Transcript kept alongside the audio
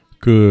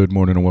Good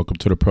morning and welcome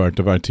to the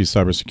Proactive IT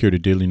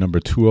Cybersecurity Daily number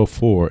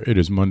 204. It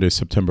is Monday,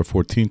 September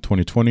 14th,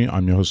 2020.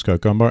 I'm your host, Scott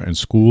Gumbar, and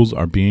schools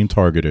are being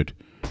targeted.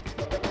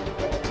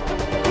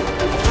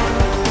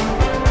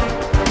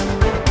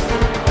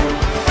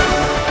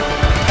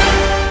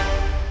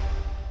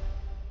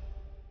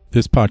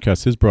 This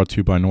podcast is brought to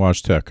you by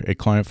Nuage Tech, a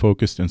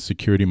client-focused and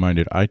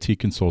security-minded IT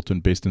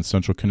consultant based in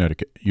Central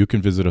Connecticut. You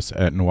can visit us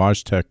at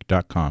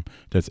nuagetech.com.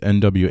 That's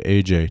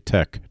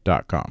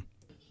NWAJtech.com.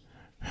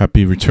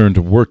 Happy return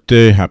to work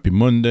day. Happy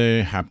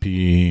Monday.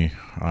 Happy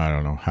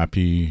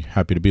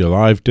to be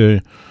alive day.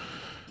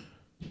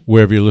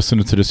 Wherever you're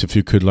listening to this, if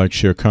you could like,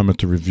 share,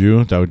 comment, or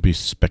review, that would be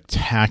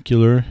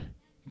spectacular.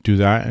 Do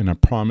that, and I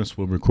promise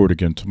we'll record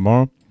again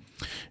tomorrow.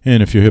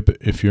 And if you're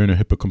in a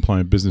HIPAA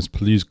compliant business,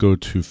 please go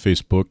to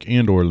Facebook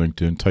and or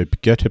LinkedIn, type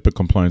Get HIPAA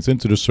Compliance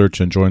into the search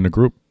and join the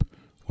group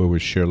where we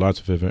share lots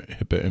of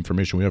HIPAA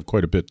information. We have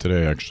quite a bit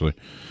today, actually.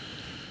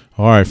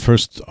 All right,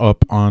 first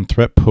up on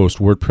ThreatPost,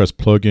 WordPress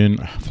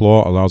plugin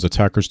flaw allows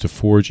attackers to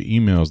forge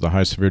emails. The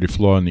high severity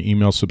flaw in the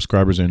email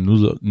subscribers and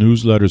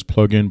newsletters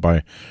plugin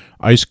by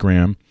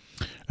Icegram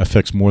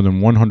affects more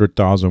than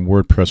 100,000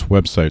 WordPress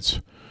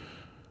websites.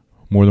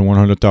 More than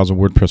 100,000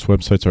 WordPress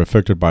websites are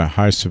affected by a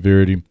high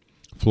severity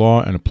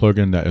flaw and a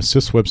plugin that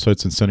assists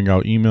websites in sending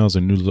out emails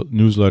and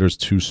newsletters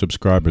to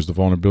subscribers. The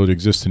vulnerability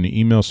exists in the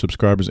email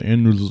subscribers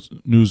and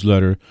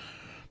newsletter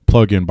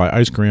plugin by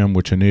Icegram,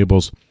 which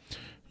enables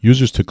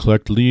users to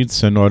collect leads,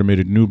 send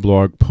automated new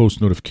blog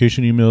post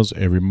notification emails.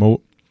 A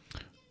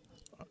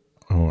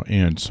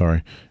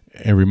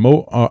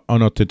remote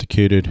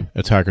unauthenticated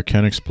attacker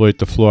can exploit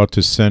the flaw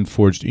to send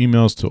forged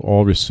emails to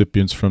all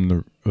recipients from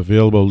the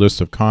available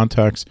list of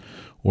contacts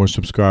or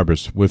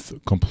subscribers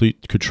with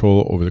complete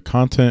control over the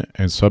content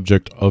and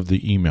subject of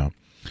the email.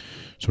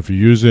 So if you're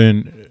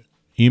using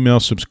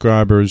email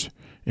subscribers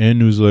and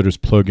newsletters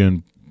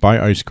plugin by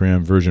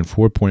Icegram version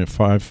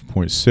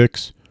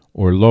 4.5.6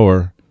 or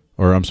lower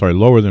than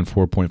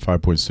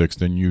 4.5.6,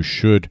 then you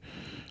should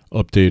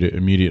update it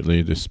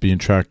immediately. This is being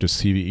tracked as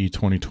CVE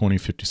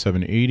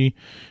 2020-5780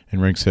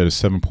 and ranks at a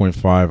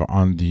 7.5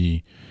 on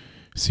the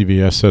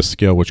CVSS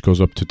scale, which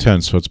goes up to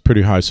 10, so it's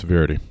pretty high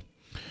severity.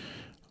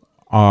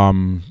 A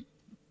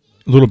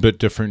little bit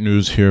different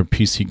news here.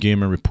 PC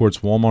Gamer reports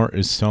Walmart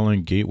is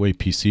selling Gateway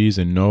PCs,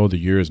 and no, the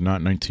year is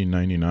not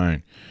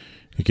 1999.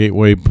 The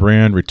Gateway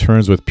brand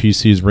returns with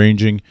PCs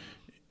ranging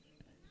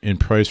in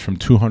price from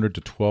 $200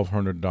 to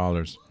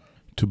 $1,200.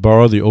 To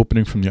borrow the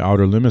opening from the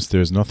outer limits,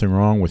 there is nothing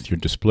wrong with your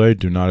display.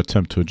 Do not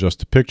attempt to adjust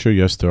the picture.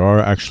 Yes, there are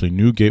actually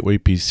new Gateway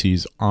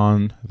PCs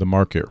on the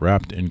market,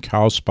 wrapped in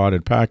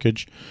cow-spotted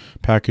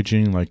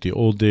packaging like the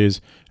old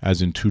days,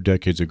 as in 2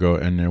 decades ago,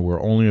 and they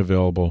are only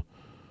available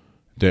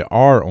at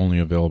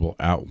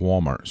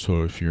Walmart.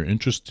 So if you're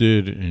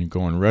interested in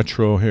going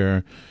retro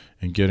here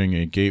and getting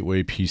a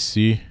Gateway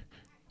PC,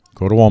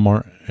 go to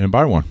Walmart and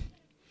buy one.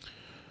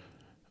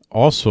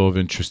 Also of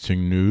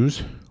interesting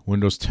news,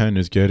 Windows 10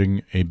 is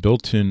getting a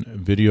built-in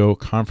video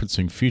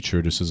conferencing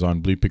feature. This is on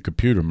Bleeping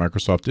Computer.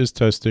 Microsoft is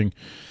testing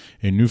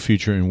a new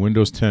feature in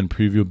Windows 10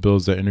 preview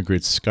builds that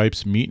integrates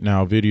Skype's Meet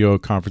Now video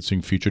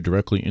conferencing feature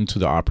directly into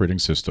the operating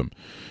system.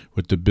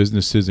 With the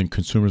businesses and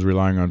consumers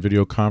relying on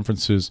video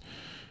conferencing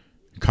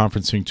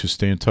to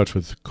stay in touch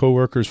with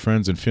coworkers,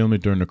 friends, and family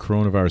during the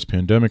coronavirus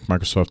pandemic,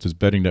 Microsoft is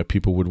betting that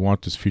people would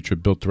want this feature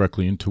built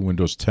directly into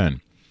Windows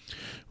 10.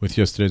 With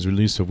yesterday's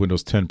release of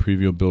Windows 10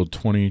 preview build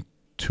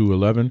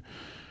 2211,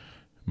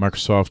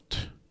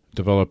 Microsoft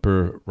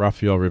developer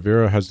Rafael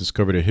Rivera has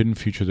discovered a hidden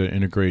feature that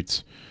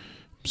integrates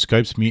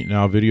Skype's Meet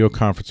Now video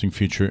conferencing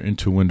feature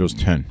into Windows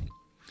 10.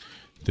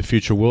 The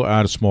feature will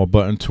add a small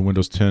button to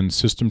Windows 10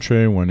 system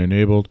tray when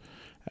enabled,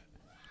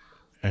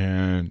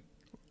 and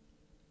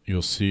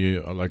you'll see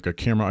like a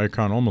camera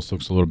icon, almost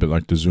looks a little bit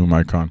like the Zoom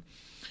icon.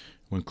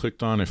 When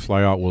clicked on, a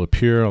flyout will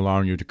appear,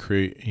 allowing you to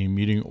create a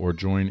meeting or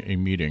join a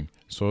meeting.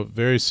 So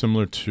very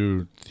similar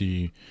to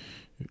the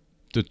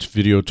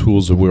video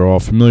tools that we're all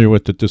familiar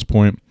with at this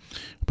point,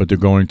 but they're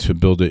going to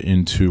build it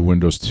into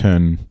Windows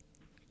 10.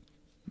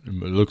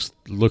 It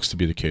looks to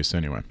be the case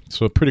anyway.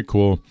 So pretty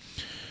cool.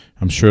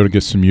 I'm sure it'll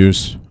get some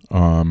use.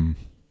 We'll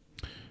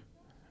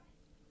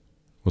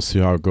see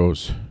how it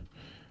goes.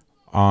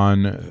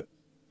 On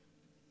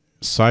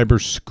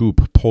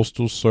CyberScoop,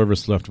 Postal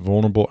Service left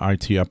vulnerable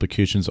IT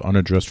applications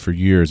unaddressed for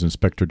years,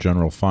 Inspector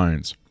General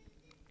finds.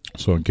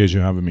 So in case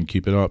you haven't been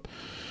keeping up,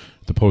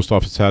 the Post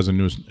Office has a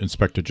new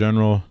Inspector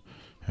General,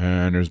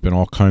 and there's been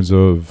all kinds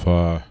of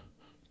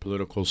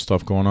political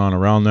stuff going on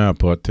around that.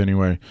 But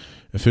anyway,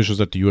 officials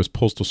at the U.S.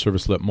 Postal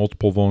Service let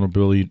multiple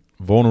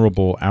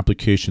vulnerable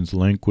applications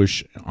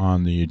languish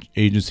on the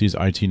agency's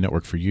IT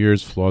network for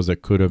years, flaws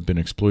that could have been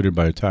exploited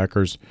by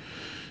attackers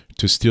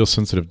to steal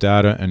sensitive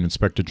data, an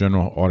Inspector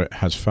General audit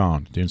has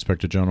found. The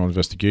Inspector General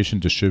investigation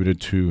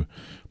distributed to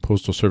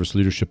Postal Service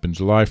leadership in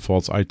July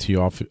faults IT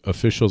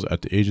officials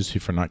at the agency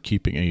for not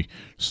keeping a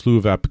slew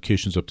of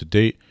applications up to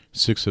date.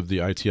 6 of the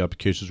IT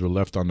applications were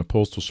left on the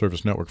Postal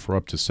Service network for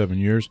up to 7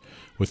 years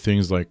with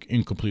things like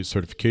incomplete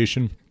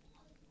certification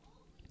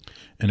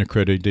and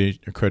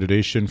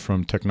accreditation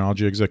from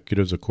technology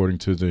executives, according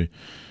to the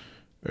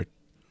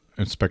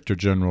Inspector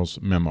General's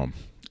memo.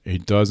 A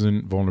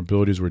dozen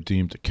vulnerabilities were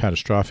deemed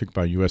catastrophic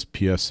by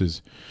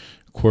USPS's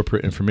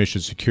Corporate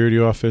Information Security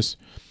Office.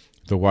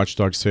 The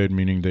watchdog said,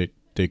 meaning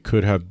they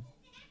could have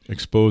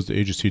exposed the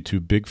agency to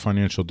big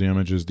financial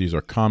damages. These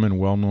are common,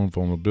 well-known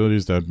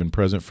vulnerabilities that have been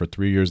present for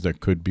 3 years that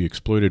could be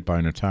exploited by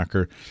an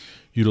attacker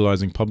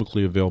utilizing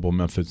publicly available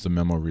methods, the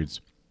memo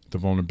reads. The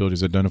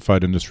vulnerabilities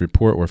identified in this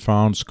report were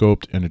found,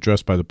 scoped, and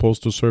addressed by the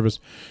Postal Service.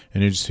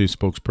 An agency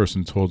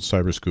spokesperson told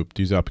Cyberscoop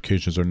these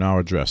applications are now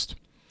addressed.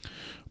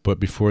 But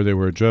before they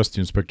were addressed, the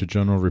Inspector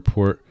General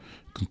report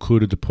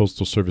concluded the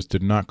Postal Service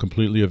did not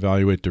completely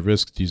evaluate the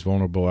risks these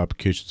vulnerable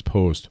applications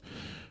posed.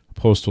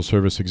 Postal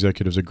Service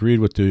executives agreed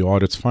with the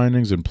audit's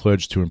findings and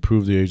pledged to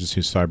improve the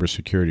agency's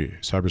cybersecurity.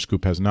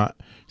 Cyberscoop has not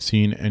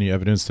seen any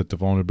evidence that the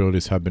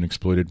vulnerabilities have been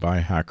exploited by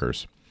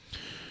hackers.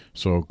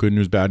 So good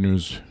news, bad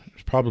news.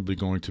 There's probably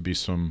going to be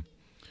some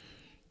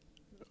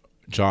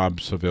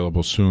jobs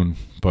available soon,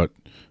 but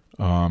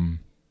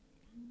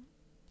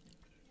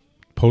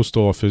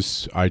Postal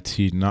Office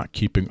IT not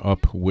keeping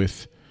up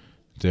with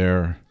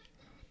their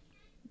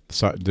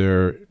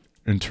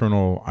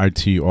internal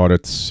IT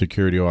audits,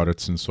 security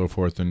audits, and so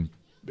forth, and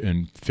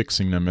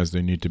fixing them as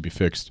they need to be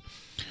fixed.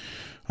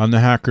 On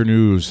the hacker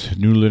news,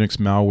 new Linux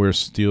malware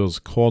steals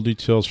call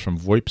details from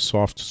VoIP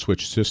soft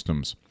switch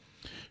systems.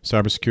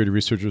 Cybersecurity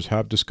researchers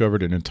have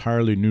discovered an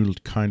entirely new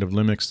kind of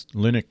Linux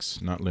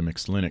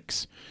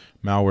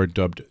malware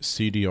dubbed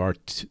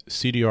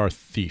CDR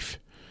thief,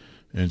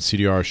 and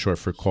CDR is short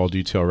for call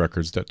detail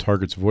records, that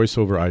targets voice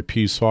over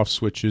IP soft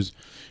switches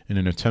in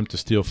an attempt to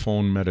steal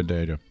phone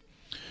metadata.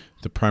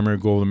 The primary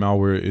goal of the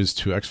malware is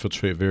to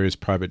exfiltrate various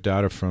private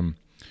data from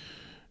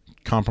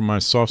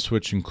compromised soft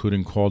switch,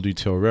 including call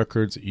detail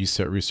records,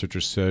 ESET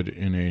researchers said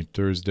in a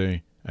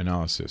Thursday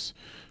analysis.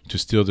 To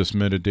steal this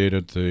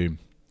metadata, the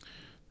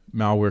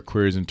malware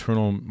queries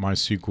internal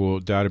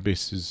MySQL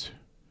databases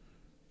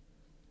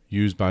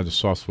used by the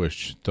soft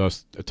switch.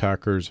 Thus,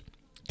 attackers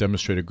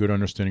demonstrate a good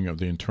understanding of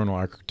the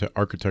internal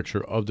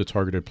architecture of the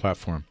targeted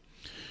platform.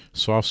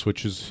 Soft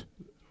switches,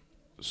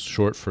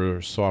 short for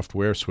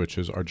software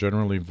switches, are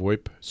generally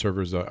VoIP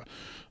servers that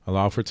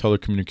allow for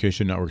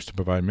telecommunication networks to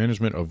provide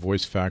management of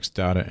voice, fax,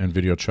 data, and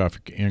video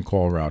traffic and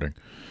call routing.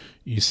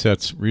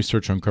 ESET's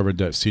research uncovered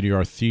that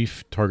CDR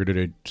thief targeted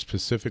a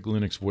specific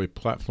Linux VoIP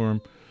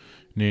platform,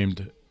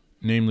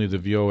 namely the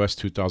VOS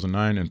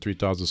 2009 and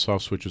 3000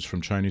 soft switches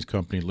from Chinese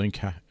company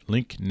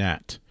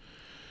LinkNet,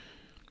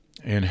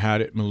 and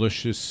had its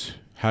malicious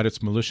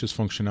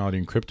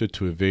functionality encrypted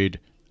to evade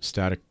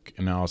static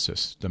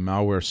analysis. The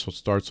malware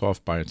starts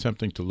off by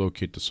attempting to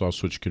locate the soft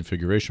switch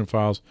configuration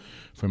files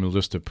from a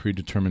list of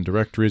predetermined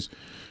directories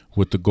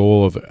with the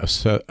goal of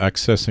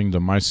accessing the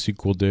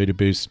MySQL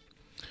database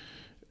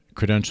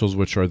credentials,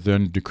 which are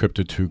then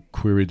decrypted to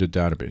query the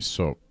database.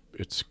 So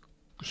it's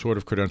sort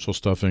of credential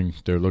stuffing.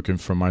 They're looking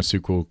for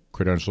MySQL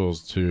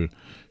credentials to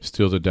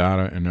steal the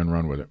data and then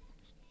run with it.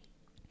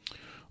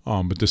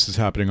 But this is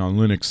happening on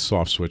Linux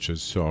soft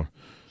switches. So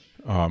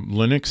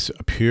Linux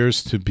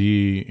appears to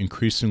be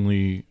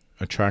increasingly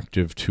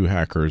attractive to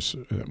hackers.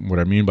 What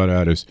I mean by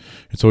that is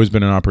it's always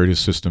been an operating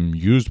system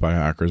used by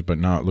hackers, but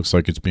now it looks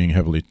like it's being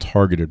heavily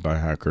targeted by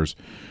hackers.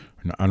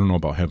 I don't know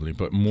about heavily,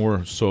 but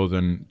more so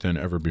than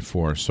ever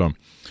before. So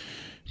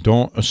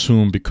don't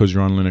assume because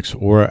you're on Linux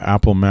or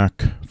Apple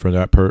Mac for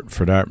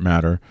that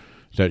matter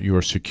that you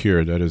are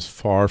secure. That is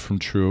far from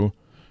true.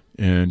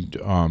 And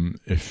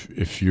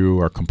if you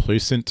are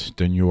complacent,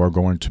 then you are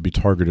going to be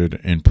targeted,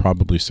 and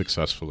probably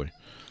successfully.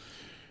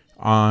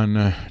 On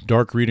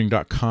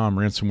darkreading.com,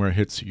 ransomware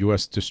hits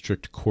U.S.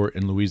 District Court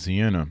in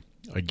Louisiana.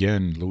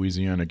 Again,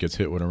 Louisiana gets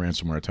hit with a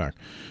ransomware attack.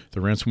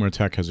 The ransomware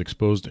attack has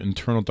exposed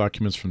internal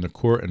documents from the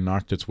court and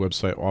knocked its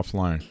website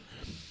offline.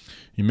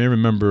 You may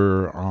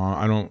remember,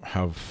 I don't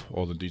have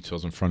all the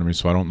details in front of me,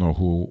 so I don't know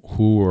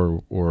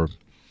who or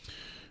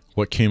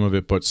what came of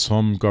it, but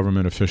some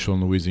government official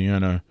in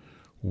Louisiana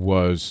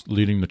was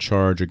leading the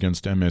charge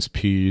against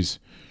MSPs,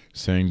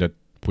 saying that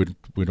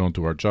we don't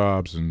do our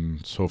jobs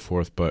and so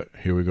forth. But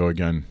here we go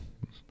again.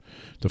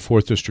 The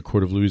 4th District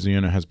Court of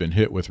Louisiana has been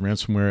hit with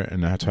ransomware,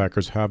 and the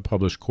attackers have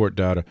published court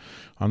data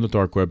on the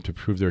dark web to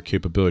prove their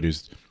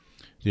capabilities.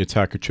 The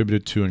attack,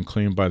 attributed to and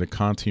claimed by the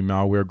Conti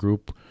malware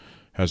group,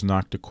 has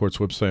knocked the court's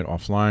website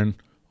offline,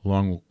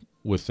 along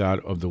with that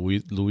of the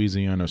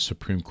Louisiana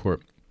Supreme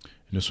Court.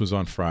 And this was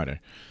on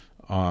Friday.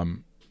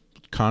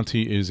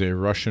 Conti is a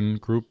Russian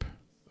group.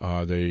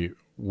 It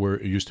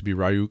used to be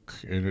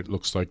Ryuk, and it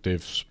looks like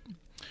they've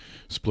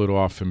split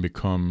off and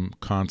become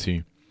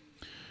Conti.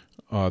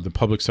 The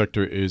public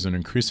sector is an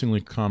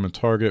increasingly common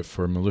target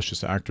for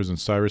malicious actors in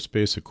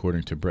cyberspace,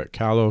 according to Brett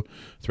Callow,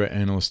 threat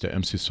analyst at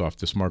MCSoft.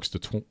 This marks the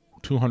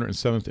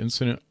 207th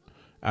incident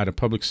at a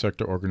public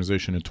sector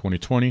organization in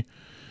 2020.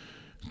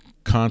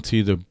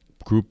 Conti, the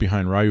group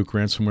behind Ryuk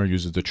ransomware,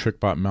 uses the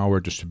TrickBot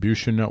malware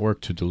distribution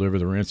network to deliver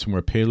the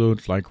ransomware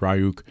payload. Like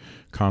Ryuk,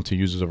 Conti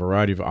uses a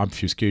variety of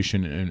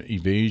obfuscation and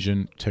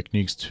evasion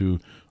techniques to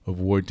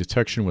avoid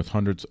detection with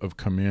hundreds of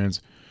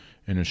commands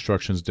and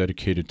instructions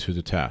dedicated to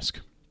the task.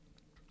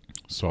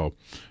 So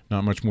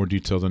not much more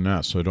detail than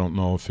that. So I don't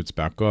know if it's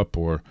back up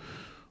or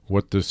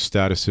what the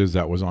status is.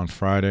 That was on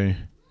Friday.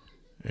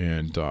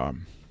 And,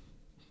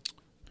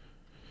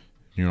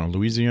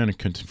 Louisiana,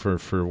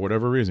 for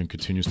whatever reason,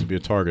 continues to be a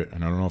target.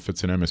 And I don't know if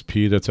it's an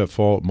MSP that's at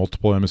fault,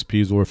 multiple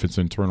MSPs, or if it's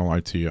internal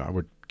IT. I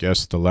would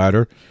guess the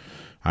latter.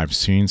 I've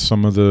seen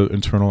some of the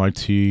internal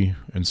IT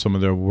and some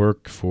of their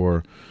work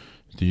for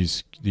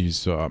these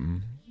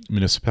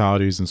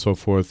municipalities and so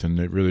forth, and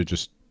they really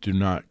just do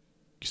not.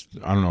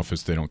 I don't know if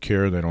it's they don't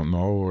care, they don't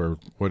know, or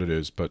what it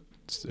is, but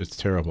it's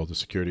terrible. The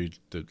security,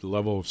 the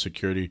level of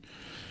security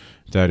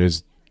that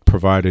is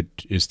provided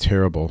is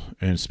terrible.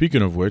 And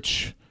speaking of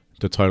which,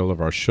 the title of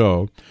our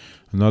show,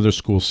 another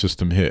school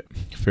system hit.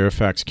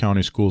 Fairfax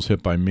County schools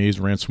hit by Maze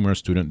ransomware,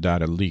 student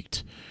data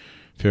leaked.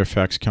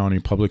 Fairfax County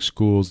Public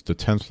Schools, the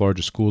 10th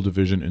largest school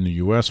division in the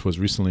U.S., was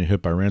recently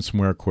hit by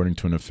ransomware, according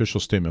to an official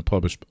statement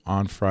published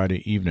on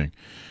Friday evening.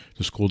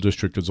 The school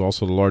district is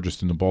also the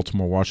largest in the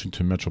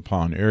Baltimore-Washington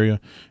metropolitan area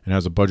and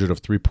has a budget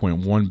of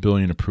 $3.1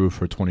 billion approved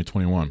for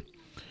 2021.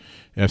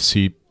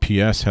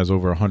 FCPS has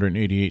over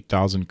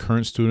 188,000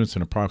 current students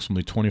and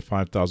approximately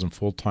 25,000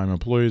 full-time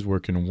employees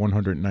working in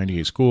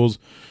 198 schools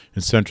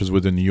and centers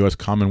within the U.S.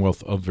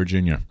 Commonwealth of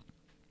Virginia.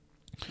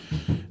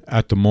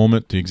 At the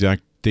moment, the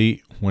exact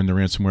date when the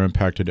ransomware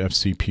impacted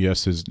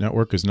FCPS's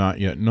network is not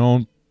yet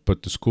known,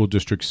 but the school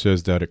district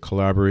says that it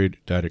collaborated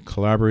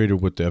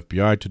with the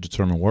FBI to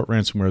determine what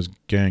ransomware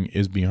gang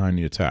is behind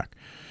the attack.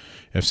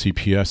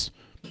 FCPS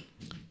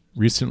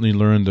recently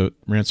learned that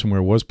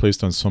ransomware was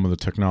placed on some of the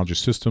technology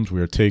systems.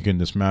 We are taking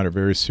this matter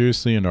very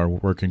seriously and are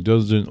working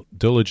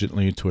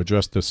diligently to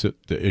address the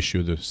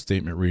issue, the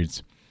statement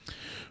reads.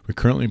 We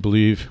currently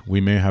believe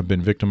we may have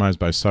been victimized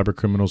by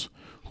cybercriminals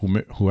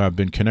who have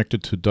been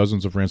connected to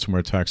dozens of ransomware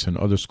attacks in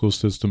other school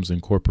systems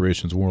and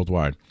corporations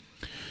worldwide.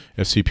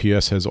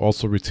 FCPS has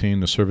also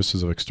retained the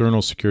services of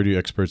external security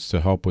experts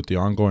to help with the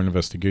ongoing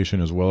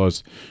investigation, as well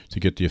as to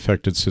get the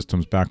affected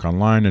systems back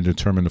online and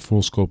determine the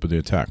full scope of the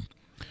attack.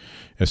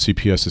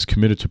 FCPS is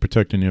committed to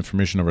protecting the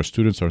information of our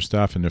students, our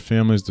staff, and their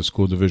families, the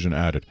school division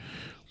added.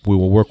 We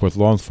will work with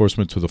law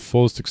enforcement to the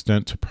fullest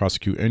extent to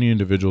prosecute any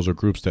individuals or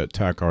groups that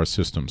attack our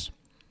systems.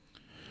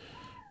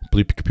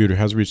 Bleepy Computer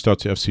has reached out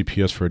to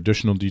FCPS for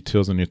additional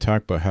details on the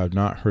attack, but have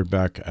not heard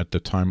back at the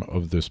time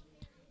of this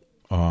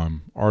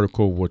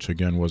article, which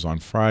again was on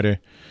Friday.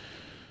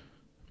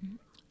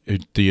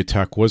 The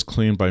attack was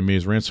claimed by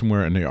Maze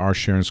Ransomware, and they are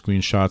sharing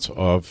screenshots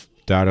of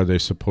data they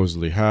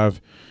supposedly have,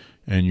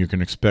 and you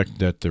can expect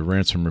that the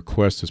ransom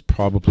request is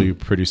probably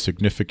pretty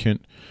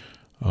significant.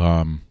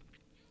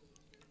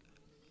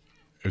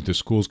 If the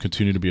schools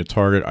continue to be a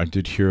target, I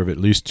did hear of at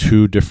least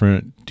 2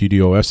 different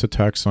DDoS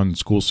attacks on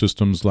school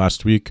systems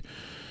last week.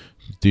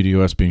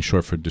 DDoS being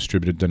short for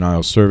distributed denial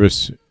of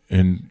service,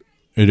 and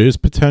it is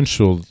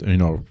potential.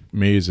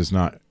 Maze is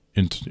not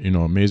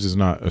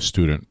a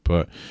student,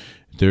 but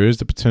there is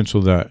the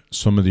potential that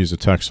some of these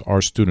attacks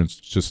are students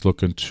just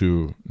looking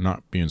to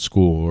not be in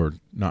school or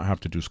not have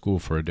to do school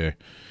for a day.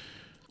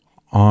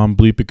 On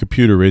Bleepy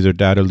Computer, Razer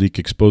data leak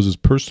exposes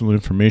personal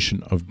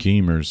information of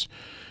gamers.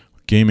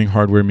 Gaming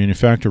hardware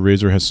manufacturer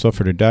Razer has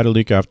suffered a data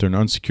leak after an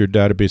unsecured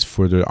database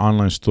for their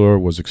online store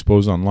was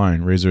exposed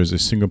online. Razer is a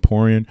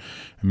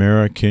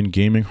Singaporean-American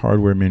gaming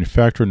hardware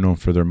manufacturer known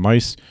for their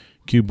mice,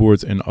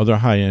 keyboards, and other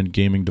high-end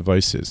gaming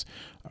devices.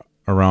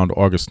 Around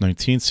August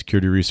 19th,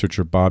 security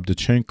researcher Bob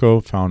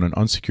Dachenko found an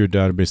unsecured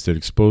database that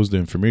exposed the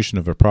information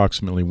of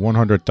approximately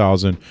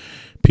 100,000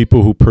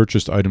 people who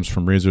purchased items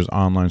from Razer's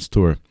online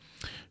store.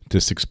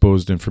 This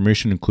exposed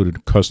information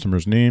included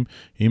customer's name,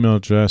 email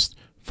address,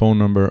 phone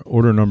number,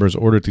 order numbers,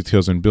 order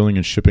details, and billing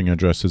and shipping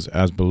addresses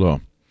as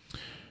below.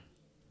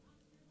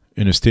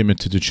 In a statement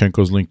to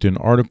Dachenko's LinkedIn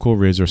article,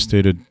 Razer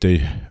stated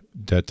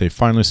that they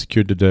finally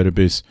secured the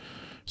database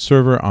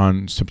server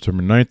on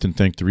September 9th and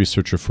thanked the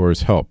researcher for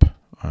his help.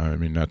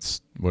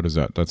 That's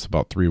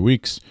about 3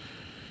 weeks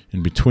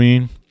in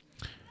between.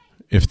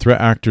 If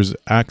threat actors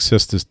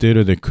access this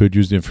data, they could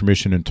use the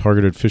information in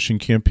targeted phishing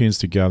campaigns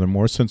to gather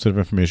more sensitive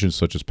information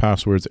such as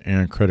passwords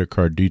and credit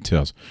card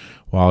details.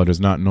 While it is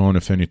not known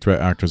if any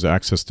threat actors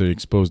accessed the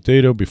exposed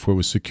data before it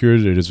was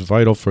secured, it is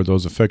vital for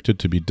those affected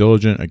to be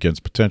diligent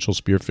against potential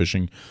spear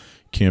phishing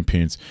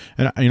campaigns.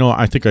 And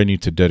I think I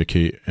need to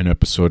dedicate an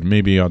episode.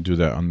 Maybe I'll do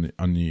that on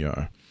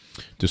the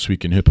This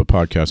Week in HIPAA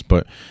podcast.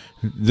 But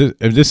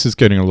this is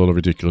getting a little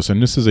ridiculous.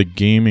 And this is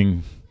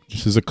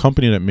a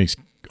company that makes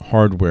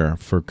hardware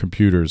for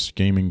computers,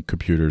 gaming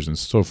computers, and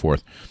so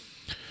forth.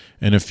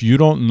 And if you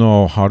don't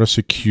know how to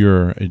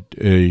secure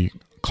a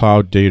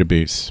cloud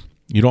database,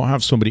 you don't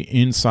have somebody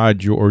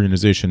inside your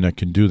organization that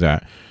can do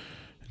that.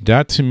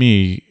 That to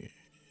me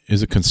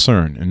is a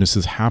concern, and this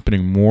is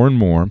happening more and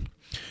more.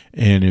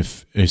 And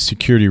if a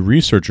security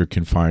researcher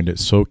can find it,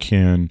 so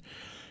can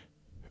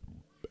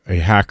a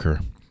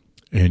hacker.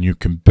 And you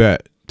can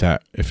bet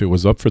that if it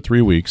was up for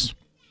 3 weeks,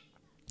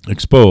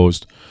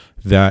 exposed,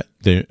 that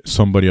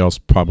somebody else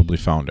probably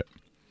found it.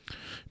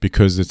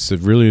 Because it's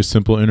really a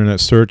simple internet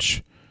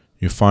search.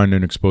 You find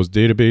an exposed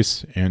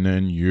database, and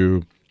then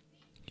you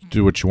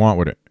do what you want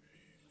with it.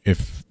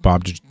 If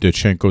Bob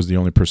Diachenko is the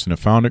only person that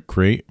found it,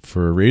 great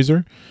for a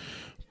Razor,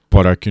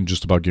 but I can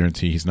just about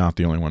guarantee he's not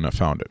the only one that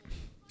found it.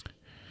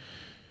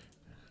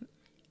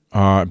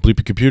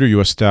 Bleepy Computer,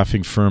 U.S.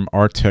 staffing firm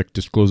Artec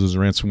discloses a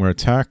ransomware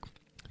attack,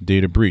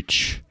 data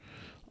breach.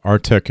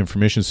 Artec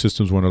Information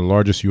Systems, one of the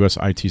largest U.S.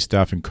 IT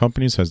staffing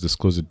companies, has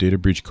disclosed a data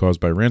breach caused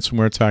by a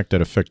ransomware attack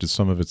that affected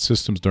some of its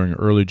systems during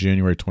early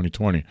January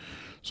 2020.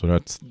 So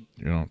that's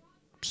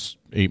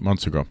 8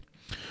 months ago.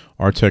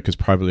 Artec is a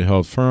privately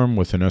held firm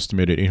with an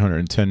estimated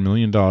 $810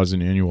 million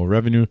in annual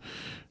revenue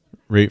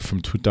rate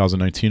from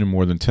 2019 and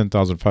more than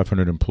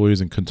 10,500 employees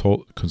and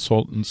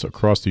consultants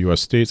across the U.S.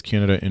 states,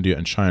 Canada, India,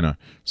 and China.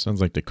 Sounds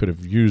like they could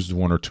have used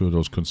one or two of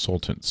those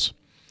consultants.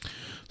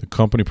 The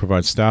company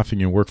provides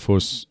staffing and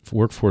workforce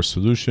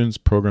solutions,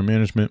 program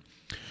management,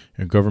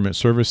 and government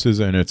services,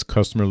 and its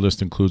customer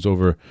list includes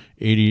over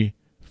 80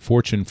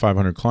 Fortune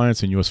 500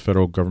 clients and U.S.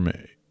 federal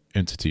government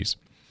entities.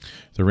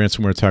 The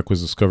ransomware attack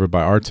was discovered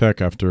by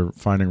Artec after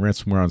finding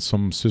ransomware on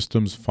some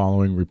systems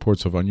following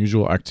reports of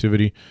unusual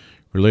activity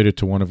related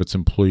to one of its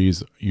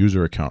employees'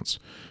 user accounts.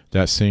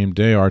 That same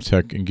day,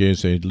 Artec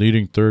engaged a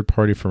leading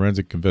third-party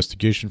forensic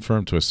investigation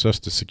firm to assess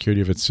the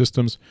security of its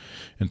systems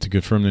and to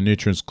confirm the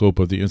nature and scope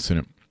of the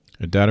incident.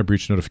 A data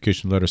breach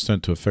notification letter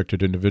sent to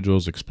affected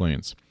individuals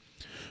explains.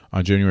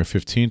 On January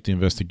 15th, the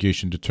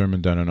investigation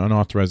determined that an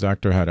unauthorized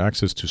actor had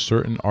access to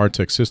certain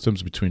Artec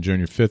systems between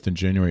January 5th and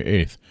January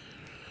 8th.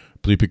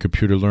 Bleepy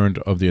Computer learned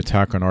of the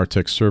attack on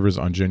Artec servers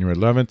on January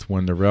 11th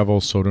when the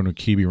Revel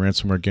Sotonukibi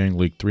ransomware gang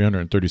leaked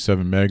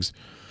 337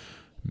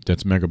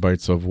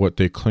 megabytes of what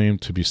they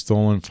claimed to be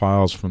stolen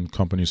files from the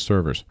company's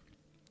servers.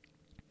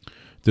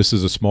 This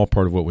is a small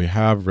part of what we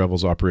have,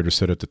 Revel's operator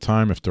said at the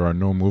time. If there are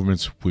no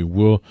movements, we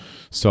will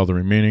sell the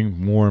remaining,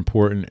 more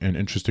important and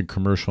interesting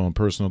commercial and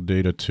personal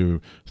data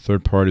to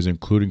third parties,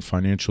 including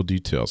financial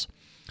details.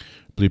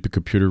 Bleepy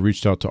Computer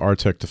reached out to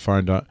Artec to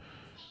find out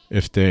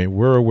if they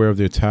were aware of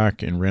the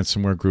attack and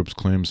ransomware group's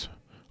claims,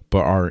 but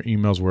our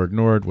emails were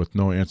ignored with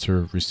no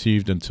answer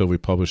received until we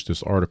published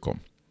this article.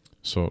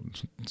 So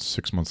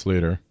 6 months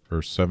later,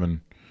 or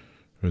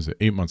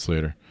 8 months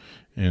later,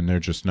 and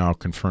they're just now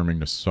confirming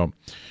this. So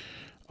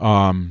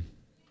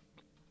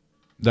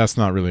that's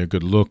not really a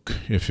good look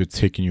if it's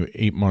taking you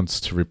 8 months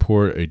to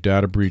report a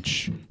data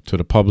breach to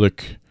the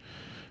public.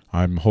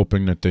 I'm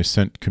hoping that they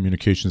sent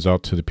communications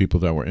out to the people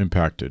that were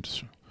impacted.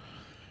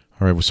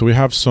 All right, so we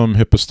have some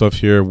HIPAA stuff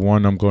here.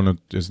 One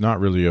is not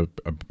really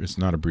it's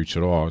not a breach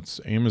at all. It's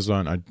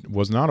Amazon. I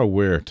was not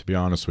aware, to be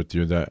honest with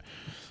you, that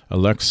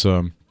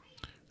Amazon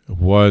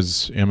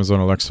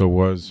Alexa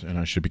was, and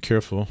I should be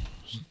careful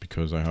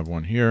because I have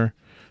one here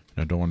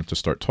and I don't want it to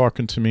start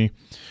talking to me,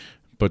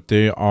 but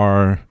they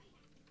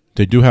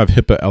do have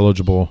HIPAA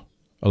eligible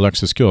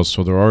Alexa skills.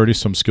 So there are already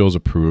some skills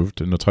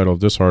approved. In the title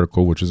of this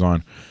article, which is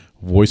on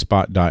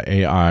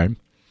voicebot.ai,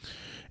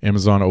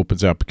 Amazon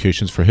opens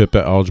applications for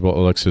HIPAA-eligible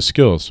Alexa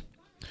skills.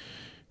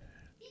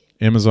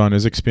 Amazon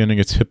is expanding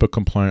its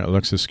HIPAA-compliant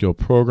Alexa skill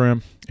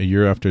program. A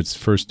year after its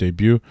first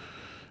debut,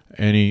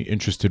 any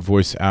interested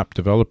voice app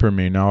developer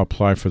may now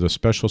apply for the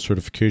special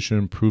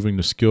certification, proving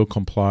the skill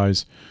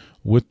complies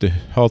with the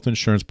Health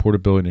Insurance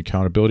Portability and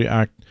Accountability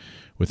Act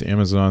with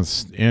Amazon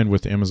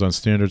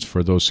standards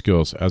for those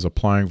skills. As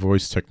applying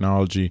voice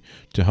technology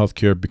to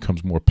healthcare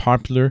becomes more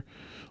popular,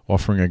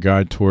 offering a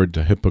guide toward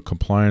the HIPAA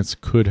compliance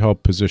could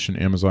help position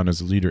Amazon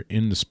as a leader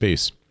in the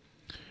space.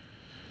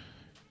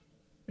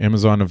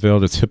 Amazon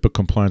unveiled its HIPAA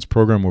compliance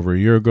program over a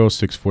year ago.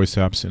 6 voice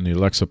apps in the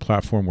Alexa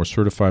platform were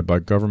certified by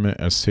government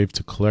as safe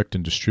to collect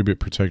and distribute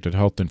protected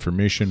health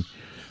information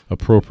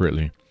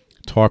appropriately.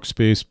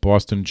 Talkspace,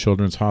 Boston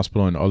Children's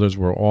Hospital, and others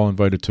were all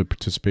invited to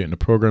participate in the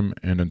program,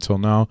 and until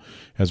now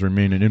has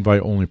remained an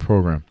invite-only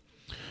program.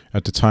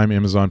 At the time,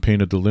 Amazon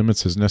painted the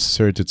limits as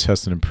necessary to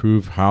test and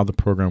improve how the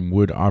program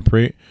would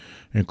operate,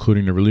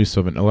 including the release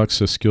of an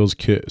Alexa skills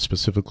kit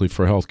specifically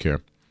for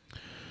healthcare.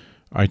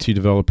 IT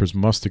developers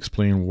must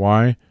explain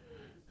why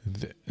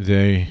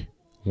they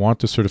want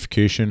the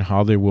certification,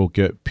 how they will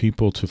get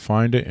people to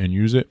find it and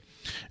use it,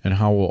 and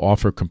how it will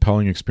offer a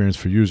compelling experience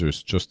for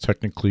users. Just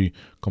technically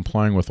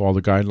complying with all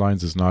the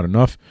guidelines is not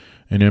enough,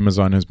 and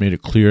Amazon has made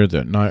it clear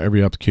that not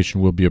every application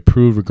will be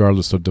approved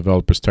regardless of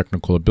developers'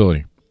 technical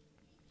ability.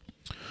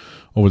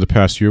 Over the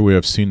past year, we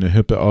have seen the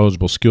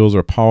HIPAA-eligible skills are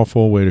a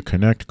powerful way to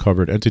connect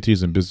covered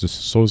entities and business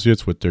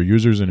associates with their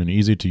users in an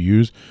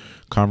easy-to-use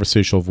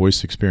conversational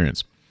voice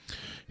experience.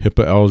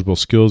 HIPAA-eligible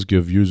skills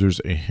give users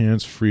a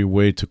hands-free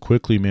way to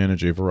quickly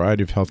manage a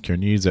variety of healthcare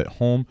needs at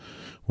home,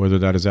 whether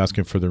that is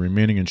asking for the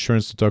remaining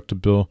insurance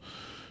deductible,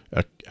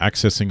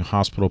 accessing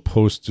hospital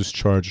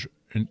post-discharge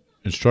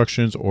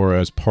instructions, or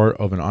as part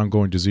of an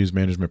ongoing disease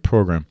management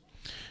program.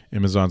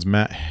 Amazon's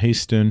Matt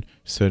Haston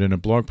said in a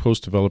blog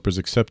post, developers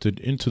accepted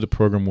into the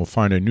program will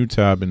find a new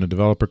tab in the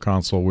developer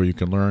console where you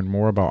can learn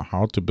more about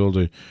how to build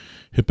a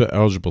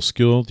HIPAA-eligible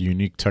skill, the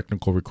unique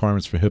technical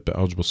requirements for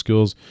HIPAA-eligible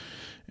skills,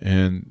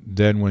 and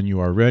then when you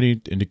are ready,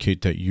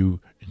 indicate that you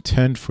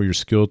intend for your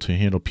skill to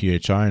handle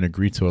PHI and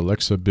agree to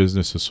Alexa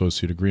Business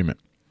Associate Agreement.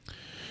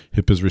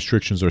 HIPAA's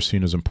restrictions are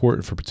seen as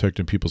important for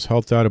protecting people's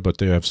health data, but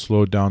they have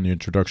slowed down the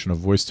introduction of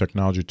voice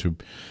technology to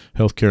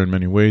healthcare in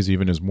many ways,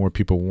 even as more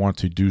people want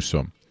to do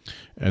so.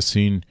 As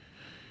seen,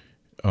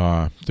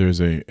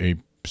 there's a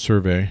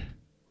survey.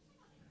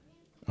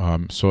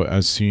 So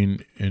as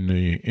seen in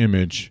the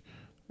image,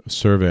 a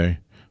survey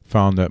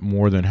found that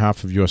more than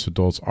half of U.S.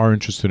 adults are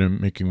interested in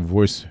making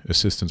voice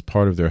assistants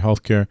part of their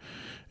healthcare.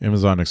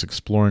 Amazon is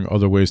exploring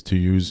other ways to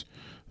use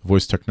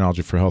voice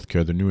technology for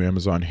healthcare. The new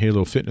Amazon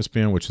Halo fitness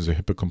band, which is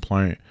HIPAA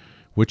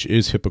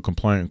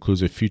compliant,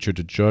 includes a feature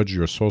to judge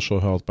your social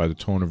health by the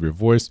tone of your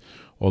voice,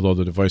 although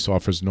the device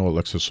offers no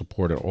Alexa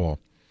support at all.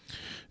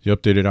 The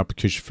updated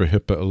application for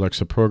HIPAA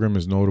Alexa program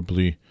is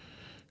notably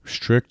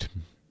strict,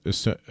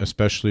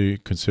 especially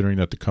considering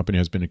that the company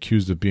has been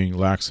accused of being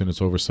lax in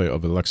its oversight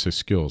of Alexa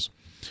skills.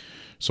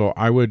 So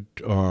I would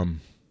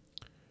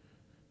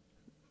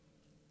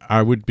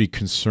be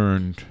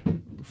concerned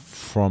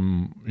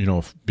from,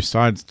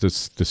 besides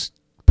this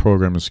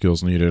programming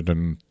skills needed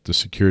and the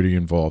security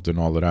involved and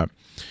all of that,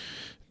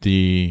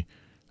 the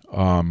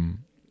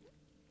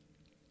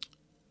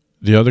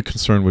other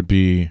concern would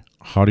be,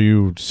 how do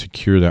you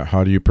secure that?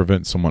 How do you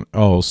prevent someone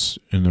else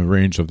in the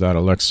range of that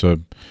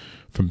Alexa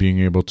from being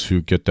able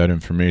to get that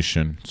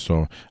information?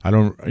 So I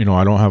don't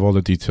have all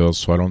the details,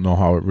 so I don't know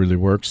how it really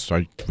works.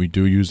 We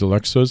do use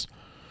Alexas,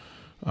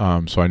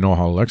 so I know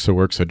how Alexa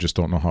works. I just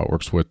don't know how it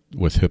works with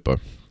HIPAA.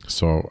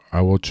 So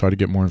I will try to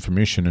get more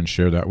information and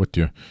share that with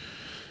you.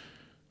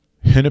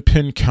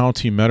 Hennepin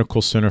County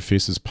Medical Center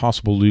faces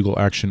possible legal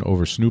action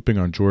over snooping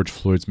on George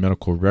Floyd's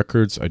medical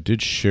records. I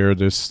did share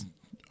this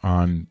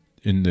in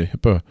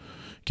the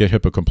Get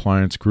HIPAA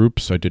compliance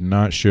groups. I did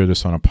not share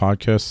this on a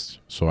podcast,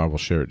 so I will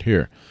share it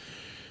here.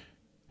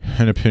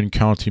 Hennepin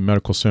County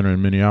Medical Center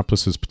in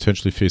Minneapolis is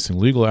potentially facing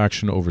legal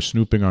action over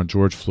snooping on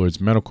George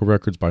Floyd's medical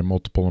records by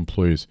multiple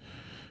employees.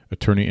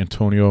 Attorney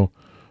Antonio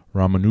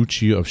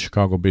Ramanucci of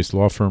Chicago-based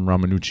law firm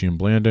Ramanucci &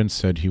 Blandon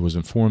said he was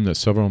informed that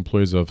several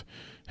employees of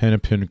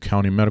Hennepin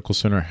County Medical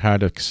Center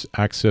had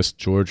accessed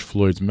George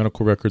Floyd's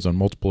medical records on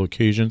multiple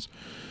occasions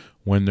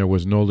when there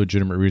was no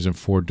legitimate reason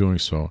for doing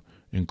so,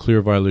 in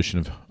clear violation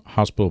of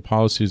hospital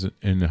policies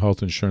in the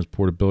Health Insurance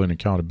Portability and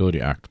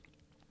Accountability Act.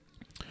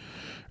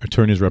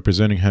 Attorneys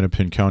representing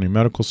Hennepin County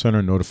Medical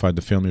Center notified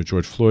the family of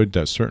George Floyd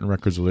that certain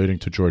records relating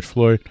to George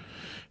Floyd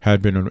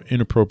had been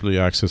inappropriately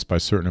accessed by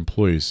certain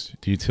employees.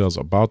 Details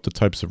about the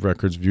types of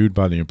records viewed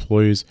by the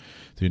employees,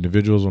 the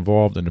individuals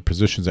involved, and the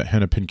positions at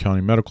Hennepin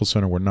County Medical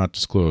Center were not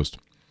disclosed.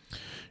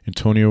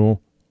 Antonio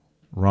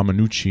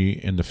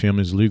Ramanucci and the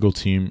family's legal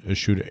team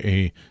issued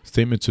a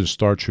statement to the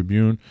Star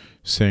Tribune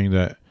saying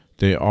that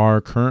they are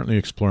currently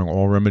exploring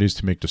all remedies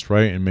to make this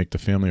right and make the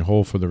family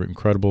whole for the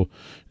incredible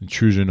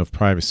intrusion of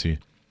privacy.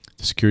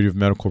 The security of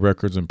medical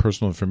records and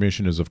personal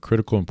information is of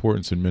critical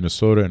importance in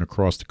Minnesota and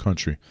across the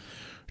country.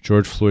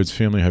 George Floyd's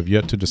family have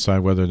yet to decide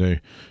whether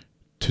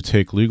to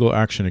take legal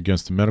action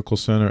against the medical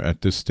center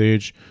at this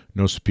stage.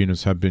 No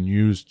subpoenas have been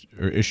used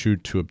or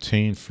issued to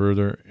obtain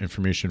further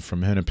information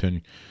from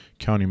Hennepin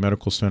County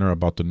Medical Center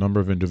about the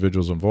number of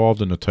individuals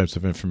involved and the types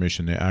of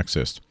information they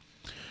accessed.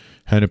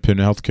 Hennepin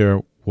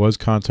Healthcare was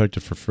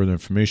contacted for further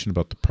information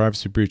about the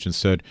privacy breach and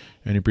said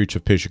any breach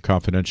of patient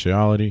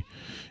confidentiality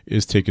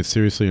is taken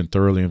seriously and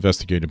thoroughly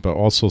investigated, but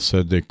also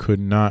said they could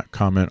not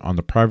comment on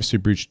the privacy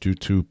breach due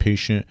to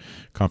patient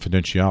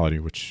confidentiality,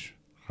 which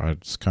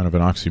is kind of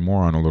an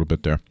oxymoron a little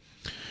bit there.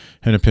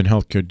 Hennepin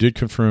Healthcare did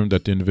confirm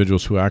that the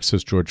individuals who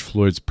accessed George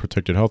Floyd's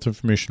protected health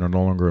information are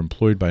no longer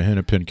employed by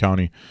Hennepin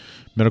County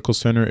Medical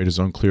Center. It is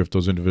unclear if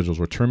those individuals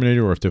were terminated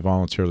or if they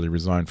voluntarily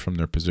resigned from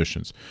their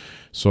positions.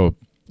 So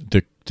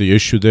the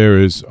issue there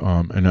is,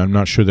 and I'm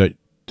not sure that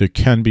there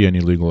can be any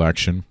legal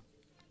action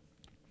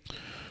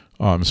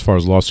as far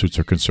as lawsuits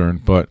are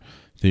concerned, but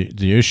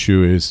the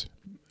issue is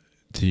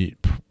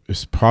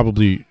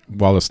probably,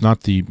 while it's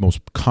not the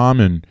most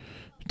common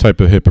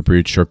type of HIPAA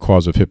breach or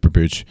cause of HIPAA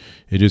breach,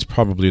 it is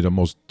probably the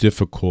most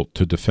difficult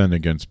to defend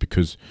against,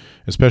 because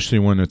especially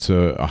when it's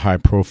a high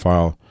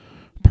profile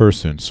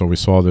person. So we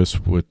saw this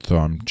with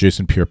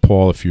Jason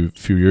Pierre-Paul a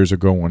few years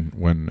ago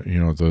when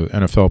the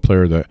NFL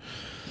player that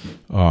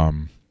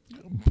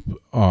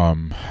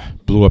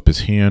blew up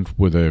his hand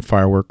with a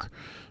firework,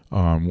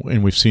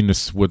 and we've seen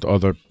this with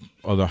other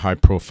high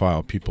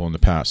profile people in the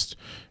past.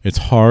 It's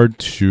hard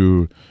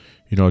to,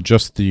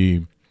 just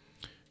the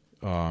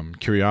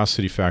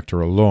curiosity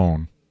factor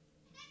alone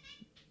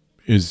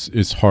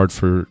is hard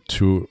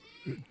to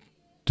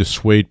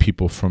dissuade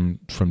people from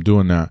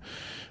doing that.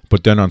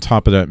 But then on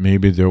top of that,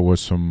 maybe there was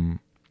some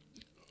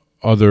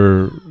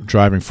other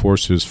driving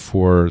forces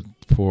for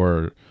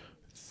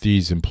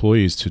these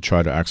employees to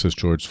try to access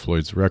George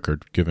Floyd's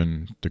record,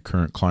 given the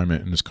current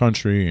climate in this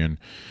country and,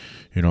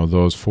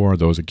 those for,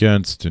 those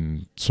against,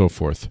 and so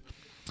forth.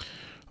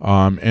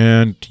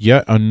 And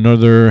yet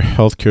another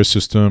healthcare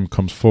system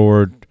comes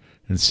forward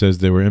and says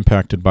they were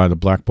impacted by the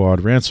Blackbaud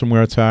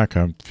ransomware attack.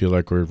 I feel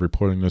like we're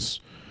reporting this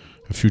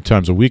a few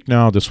times a week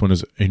now. This one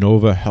is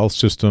Inova Health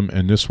System,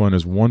 and this one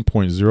is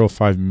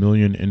 1.05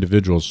 million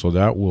individuals. So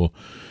that will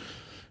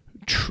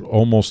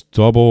almost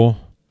double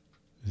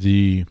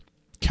the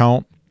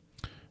count.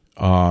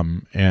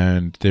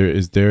 And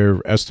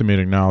they're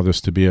estimating now this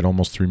to be at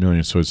almost 3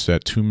 million. So it's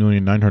at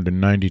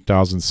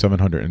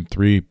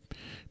 2,990,703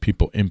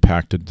 people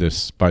impacted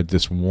by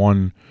this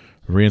one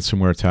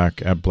ransomware attack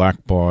at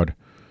Blackbaud.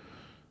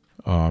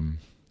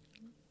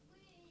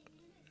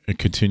 It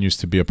continues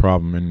to be a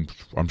problem, and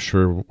I'm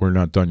sure we're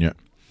not done yet.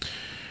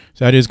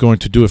 That is going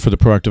to do it for the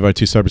Proactive IT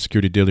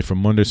Cybersecurity Daily for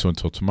Monday. So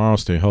until tomorrow,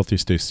 stay healthy,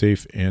 stay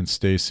safe, and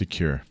stay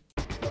secure.